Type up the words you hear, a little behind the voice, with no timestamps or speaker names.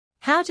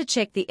How to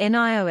check the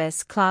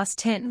NIOS Class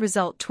 10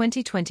 Result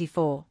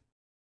 2024.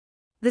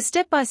 The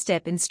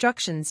step-by-step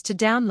instructions to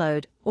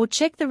download or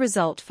check the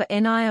result for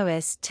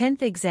NIOS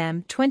 10th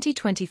Exam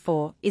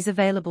 2024 is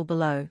available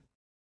below.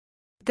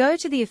 Go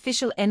to the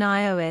official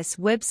NIOS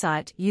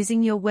website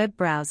using your web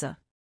browser.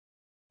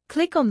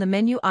 Click on the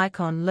menu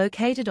icon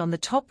located on the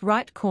top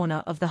right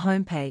corner of the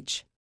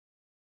homepage.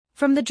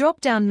 From the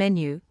drop-down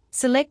menu,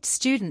 select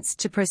Students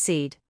to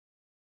proceed.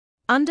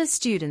 Under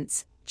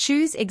Students,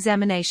 choose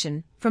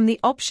Examination from the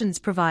options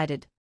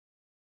provided.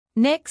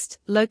 Next,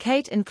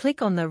 locate and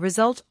click on the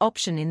Result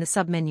option in the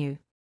submenu.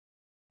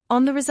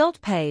 On the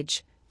Result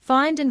page,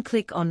 find and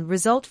click on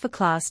Result for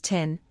Class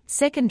 10,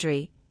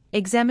 Secondary,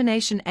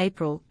 Examination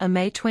April or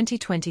May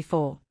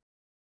 2024.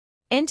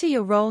 Enter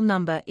your roll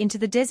number into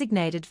the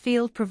designated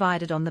field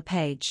provided on the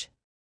page.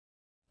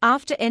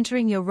 After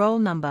entering your roll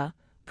number,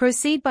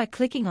 proceed by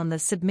clicking on the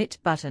Submit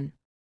button.